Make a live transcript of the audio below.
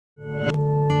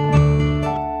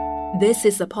This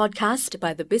is a podcast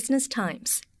by the Business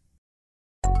Times.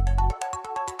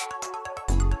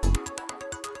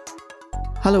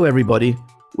 Hello everybody,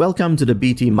 welcome to the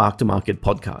BT Mark to Market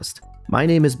podcast. My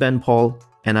name is Ben Paul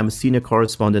and I'm a senior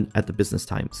correspondent at the Business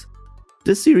Times.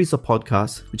 This series of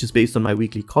podcasts, which is based on my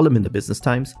weekly column in the Business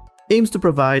Times, aims to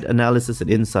provide analysis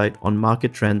and insight on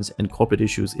market trends and corporate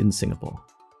issues in Singapore.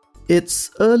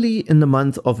 It's early in the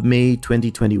month of May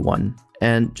 2021,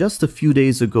 and just a few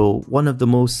days ago, one of the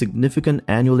most significant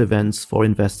annual events for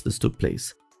investors took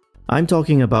place. I'm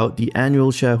talking about the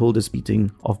annual shareholders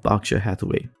meeting of Berkshire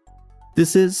Hathaway.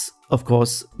 This is, of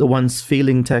course, the once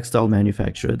failing textile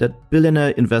manufacturer that billionaire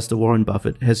investor Warren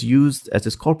Buffett has used as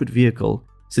his corporate vehicle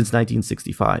since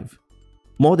 1965.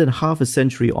 More than half a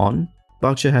century on,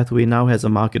 Berkshire Hathaway now has a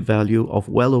market value of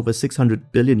well over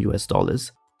 $600 billion,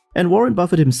 and Warren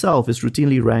Buffett himself is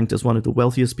routinely ranked as one of the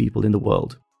wealthiest people in the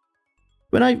world.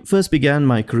 When I first began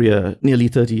my career nearly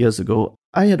 30 years ago,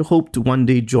 I had hoped to one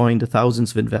day join the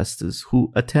thousands of investors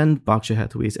who attend Berkshire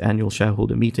Hathaway's annual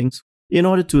shareholder meetings in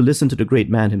order to listen to the great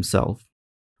man himself.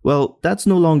 Well, that's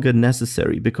no longer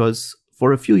necessary because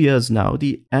for a few years now,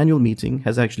 the annual meeting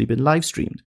has actually been live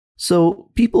streamed. So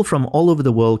people from all over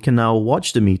the world can now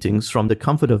watch the meetings from the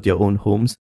comfort of their own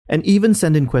homes and even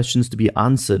send in questions to be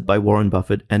answered by Warren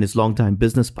Buffett and his longtime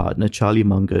business partner Charlie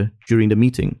Munger during the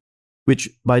meeting, which,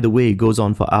 by the way, goes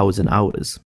on for hours and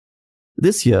hours.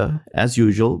 This year, as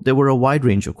usual, there were a wide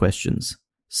range of questions.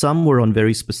 Some were on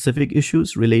very specific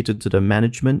issues related to the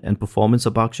management and performance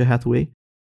of Berkshire Hathaway,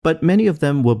 but many of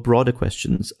them were broader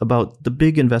questions about the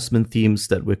big investment themes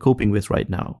that we're coping with right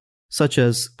now, such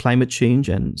as climate change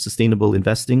and sustainable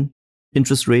investing,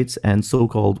 interest rates and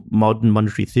so-called modern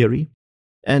monetary theory,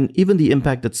 and even the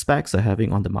impact that SPACs are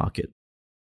having on the market.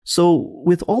 So,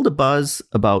 with all the buzz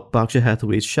about Berkshire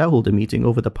Hathaway's shareholder meeting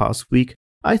over the past week,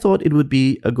 I thought it would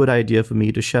be a good idea for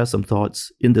me to share some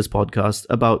thoughts in this podcast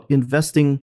about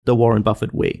investing the Warren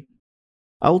Buffett way.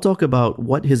 I'll talk about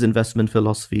what his investment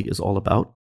philosophy is all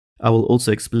about. I will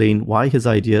also explain why his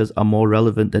ideas are more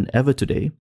relevant than ever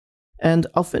today. And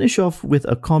I'll finish off with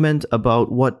a comment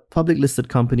about what public listed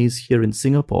companies here in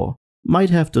Singapore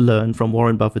might have to learn from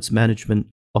Warren Buffett's management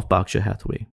of Berkshire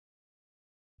Hathaway.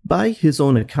 By his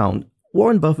own account,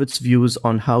 Warren Buffett's views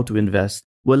on how to invest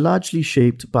were largely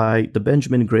shaped by the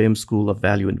Benjamin Graham School of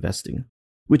Value Investing,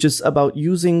 which is about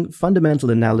using fundamental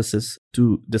analysis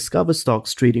to discover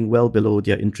stocks trading well below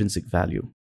their intrinsic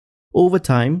value. Over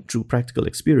time, through practical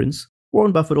experience,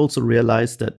 Warren Buffett also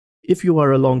realized that if you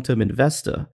are a long-term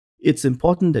investor, it's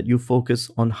important that you focus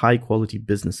on high-quality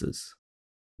businesses.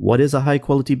 What is a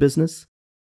high-quality business?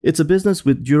 It's a business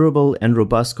with durable and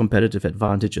robust competitive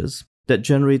advantages that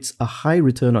generates a high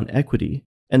return on equity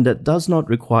and that does not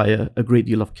require a great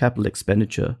deal of capital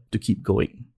expenditure to keep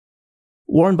going.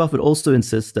 Warren Buffett also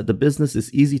insists that the business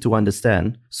is easy to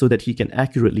understand so that he can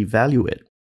accurately value it,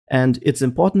 and it's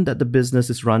important that the business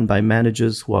is run by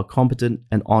managers who are competent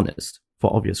and honest,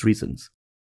 for obvious reasons.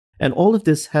 And all of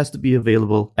this has to be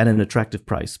available at an attractive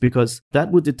price because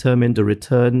that would determine the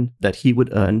return that he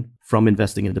would earn from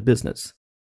investing in the business.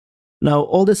 Now,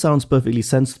 all this sounds perfectly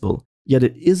sensible, yet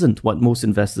it isn't what most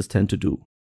investors tend to do.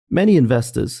 Many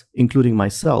investors, including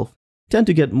myself, tend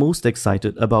to get most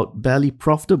excited about barely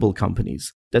profitable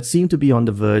companies that seem to be on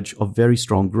the verge of very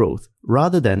strong growth,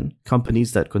 rather than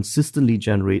companies that consistently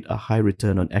generate a high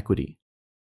return on equity.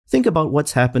 Think about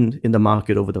what's happened in the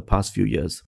market over the past few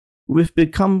years. We've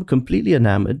become completely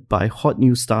enamored by hot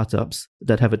new startups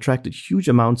that have attracted huge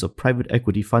amounts of private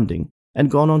equity funding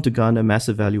and gone on to garner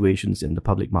massive valuations in the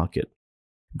public market.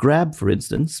 Grab, for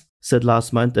instance, said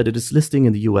last month that it is listing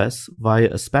in the US via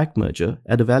a SPAC merger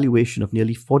at a valuation of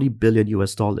nearly $40 billion.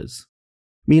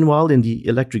 Meanwhile, in the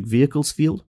electric vehicles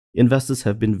field, investors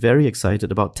have been very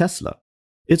excited about Tesla.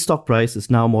 Its stock price is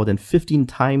now more than 15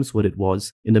 times what it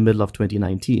was in the middle of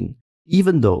 2019,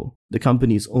 even though the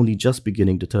company is only just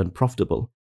beginning to turn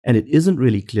profitable, and it isn't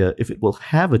really clear if it will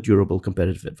have a durable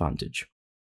competitive advantage.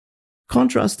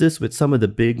 Contrast this with some of the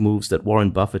big moves that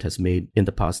Warren Buffett has made in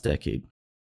the past decade.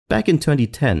 Back in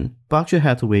 2010, Berkshire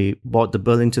Hathaway bought the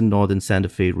Burlington Northern Santa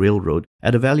Fe Railroad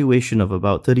at a valuation of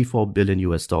about $34 billion.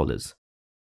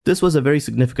 This was a very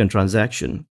significant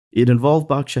transaction. It involved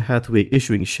Berkshire Hathaway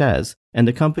issuing shares, and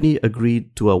the company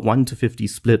agreed to a 1-50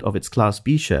 split of its Class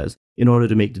B shares in order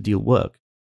to make the deal work.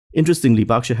 Interestingly,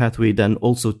 Berkshire Hathaway then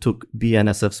also took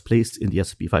BNSF's place in the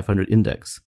S&P 500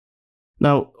 index.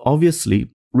 Now,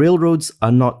 obviously, railroads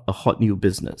are not a hot new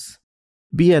business.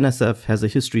 BNSF has a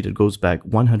history that goes back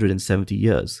 170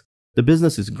 years. The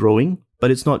business is growing, but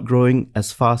it's not growing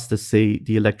as fast as, say,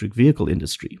 the electric vehicle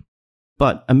industry.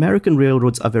 But American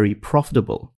railroads are very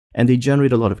profitable, and they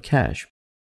generate a lot of cash.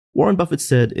 Warren Buffett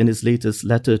said in his latest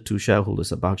letter to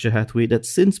shareholders of Berkshire Hathaway that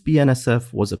since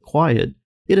BNSF was acquired,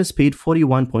 it has paid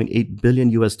 $41.8 billion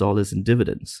in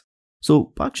dividends.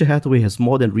 So Berkshire Hathaway has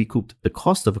more than recouped the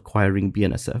cost of acquiring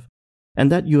BNSF,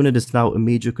 and that unit is now a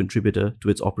major contributor to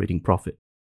its operating profit.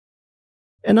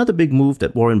 Another big move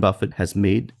that Warren Buffett has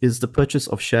made is the purchase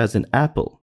of shares in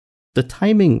Apple. The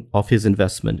timing of his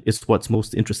investment is what's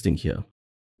most interesting here.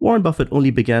 Warren Buffett only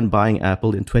began buying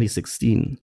Apple in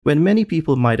 2016, when many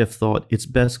people might have thought its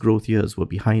best growth years were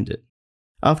behind it.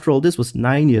 After all, this was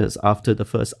 9 years after the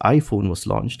first iPhone was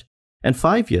launched, and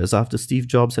 5 years after Steve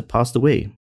Jobs had passed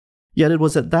away. Yet it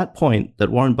was at that point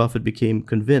that Warren Buffett became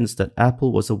convinced that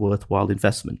Apple was a worthwhile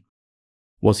investment.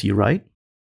 Was he right?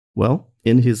 Well,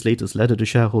 in his latest letter to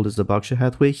shareholders of Berkshire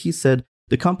Hathaway, he said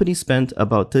the company spent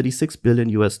about $36 billion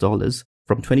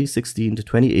from 2016 to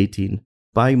 2018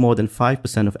 buying more than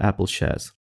 5% of Apple's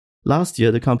shares. Last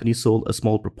year, the company sold a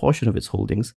small proportion of its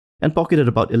holdings and pocketed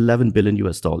about $11 billion.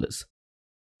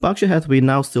 Berkshire Hathaway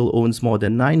now still owns more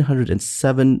than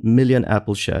 907 million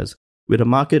Apple shares with a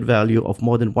market value of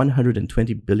more than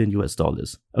 $120 billion,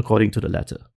 according to the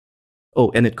letter.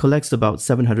 Oh, and it collects about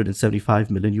 $775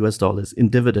 million in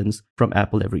dividends from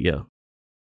Apple every year.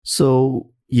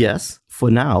 So, yes, for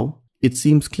now, it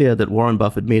seems clear that Warren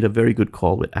Buffett made a very good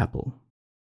call with Apple.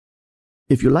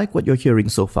 If you like what you're hearing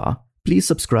so far, please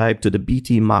subscribe to the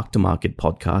BT Mark to Market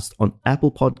podcast on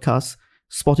Apple Podcasts,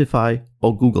 Spotify,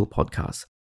 or Google Podcasts.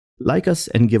 Like us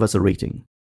and give us a rating.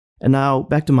 And now,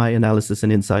 back to my analysis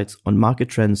and insights on market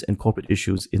trends and corporate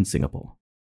issues in Singapore.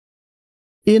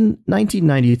 In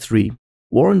 1993,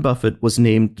 Warren Buffett was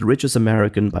named the richest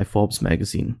American by Forbes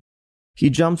magazine.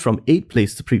 He jumped from 8th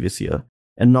place the previous year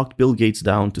and knocked Bill Gates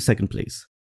down to 2nd place.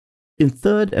 In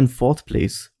 3rd and 4th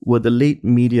place were the late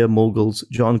media moguls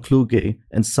John Kluge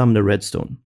and Sumner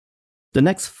Redstone. The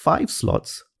next 5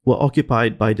 slots were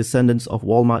occupied by descendants of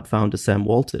Walmart founder Sam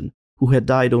Walton, who had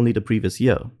died only the previous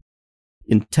year.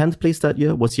 In 10th place that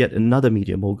year was yet another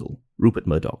media mogul, Rupert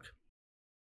Murdoch.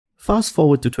 Fast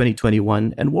forward to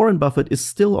 2021, and Warren Buffett is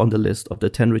still on the list of the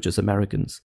 10 richest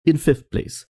Americans, in 5th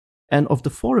place. And of the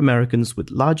 4 Americans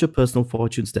with larger personal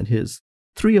fortunes than his,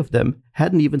 3 of them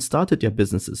hadn't even started their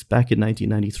businesses back in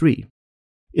 1993.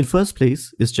 In 1st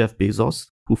place is Jeff Bezos,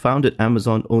 who founded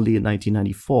Amazon only in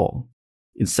 1994.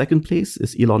 In 2nd place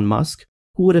is Elon Musk,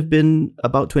 who would have been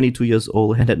about 22 years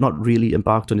old and had not really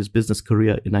embarked on his business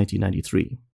career in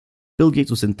 1993. Bill Gates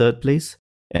was in 3rd place,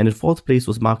 and in 4th place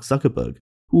was Mark Zuckerberg,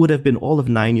 who would have been all of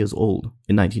 9 years old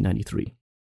in 1993.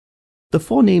 The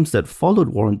 4 names that followed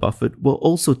Warren Buffett were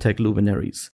also tech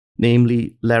luminaries,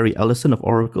 namely Larry Ellison of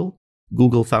Oracle,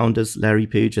 Google founders Larry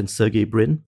Page and Sergey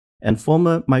Brin, and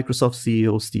former Microsoft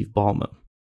CEO Steve Ballmer.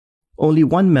 Only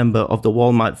one member of the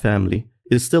Walmart family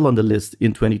is still on the list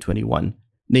in 2021,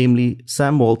 namely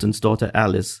Sam Walton's daughter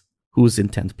Alice, who is in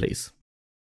 10th place.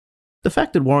 The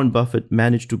fact that Warren Buffett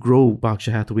managed to grow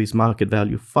Berkshire Hathaway's market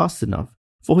value fast enough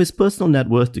for his personal net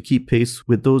worth to keep pace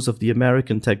with those of the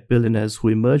American tech billionaires who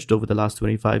emerged over the last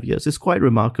 25 years is quite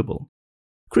remarkable.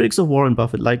 Critics of Warren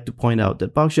Buffett like to point out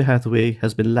that Berkshire Hathaway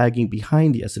has been lagging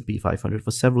behind the S&P 500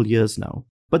 for several years now,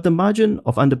 but the margin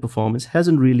of underperformance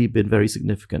hasn't really been very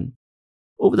significant.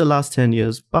 Over the last 10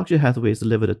 years, Berkshire Hathaway has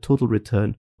delivered a total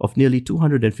return of nearly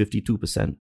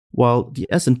 252%, while the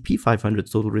S&P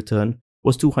 500's total return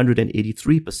was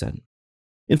 283%.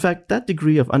 In fact, that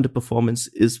degree of underperformance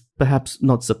is perhaps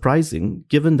not surprising,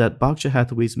 given that Berkshire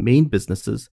Hathaway's main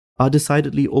businesses are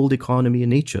decidedly old economy in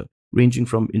nature, ranging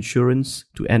from insurance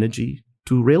to energy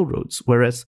to railroads,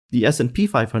 whereas the S&P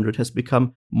 500 has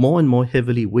become more and more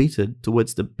heavily weighted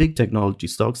towards the big technology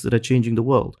stocks that are changing the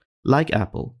world, like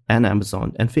Apple and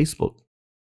Amazon and Facebook.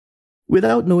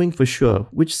 Without knowing for sure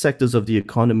which sectors of the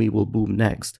economy will boom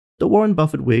next, the Warren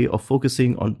Buffett way of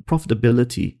focusing on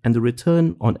profitability and the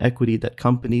return on equity that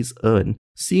companies earn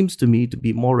seems to me to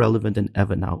be more relevant than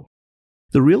ever now.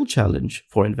 The real challenge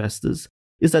for investors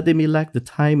is that they may lack the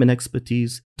time and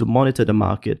expertise to monitor the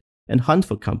market and hunt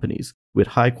for companies with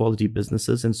high-quality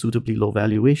businesses and suitably low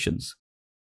valuations.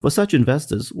 For such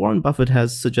investors, Warren Buffett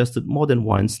has suggested more than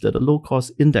once that a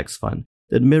low-cost index fund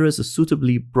that mirrors a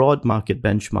suitably broad market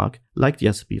benchmark like the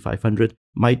S&P 500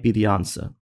 might be the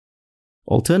answer.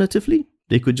 Alternatively,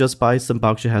 they could just buy some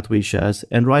Berkshire Hathaway shares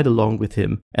and ride along with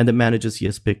him and the managers he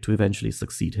has picked to eventually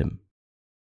succeed him.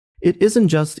 It isn't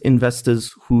just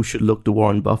investors who should look to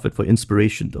Warren Buffett for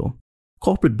inspiration, though.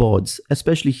 Corporate boards,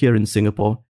 especially here in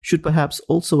Singapore, should perhaps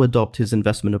also adopt his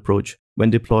investment approach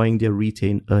when deploying their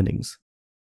retained earnings.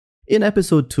 In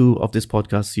episode 2 of this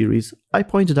podcast series, I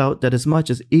pointed out that as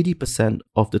much as 80%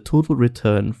 of the total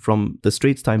return from the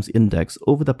Straits Times Index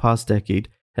over the past decade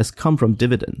has come from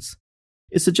dividends.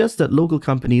 it suggests that local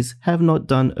companies have not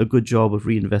done a good job of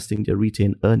reinvesting their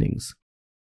retained earnings.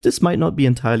 This might not be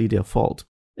entirely their fault,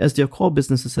 as their core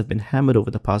businesses have been hammered over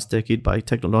the past decade by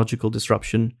technological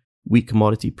disruption, weak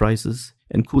commodity prices,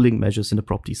 and cooling measures in the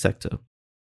property sector.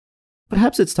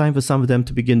 Perhaps it's time for some of them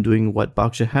to begin doing what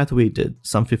Berkshire Hathaway did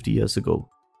some 50 years ago,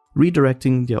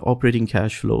 redirecting their operating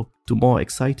cash flow to more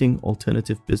exciting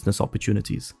alternative business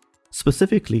opportunities,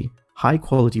 specifically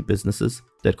high-quality businesses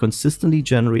that consistently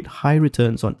generate high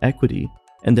returns on equity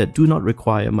and that do not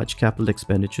require much capital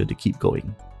expenditure to keep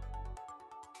going.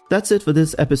 That's it for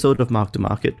this episode of Mark to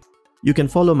Market. You can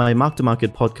follow my Mark to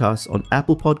Market podcast on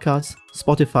Apple Podcasts,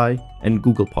 Spotify, and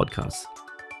Google Podcasts.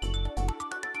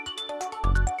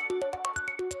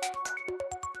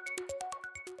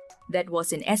 That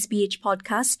was an SPH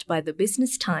podcast by the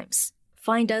Business Times.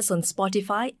 Find us on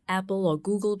Spotify, Apple or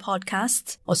Google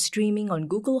Podcasts, or streaming on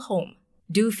Google Home.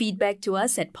 Do feedback to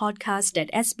us at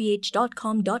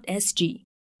podcast@sph.com.sg.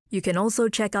 You can also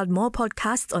check out more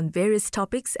podcasts on various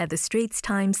topics at The Straits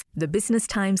Times, The Business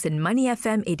Times, and Money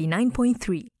FM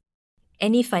 89.3.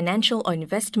 Any financial or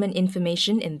investment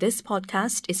information in this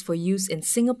podcast is for use in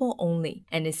Singapore only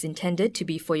and is intended to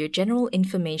be for your general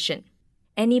information.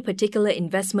 Any particular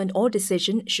investment or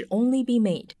decision should only be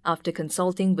made after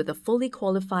consulting with a fully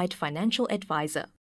qualified financial advisor.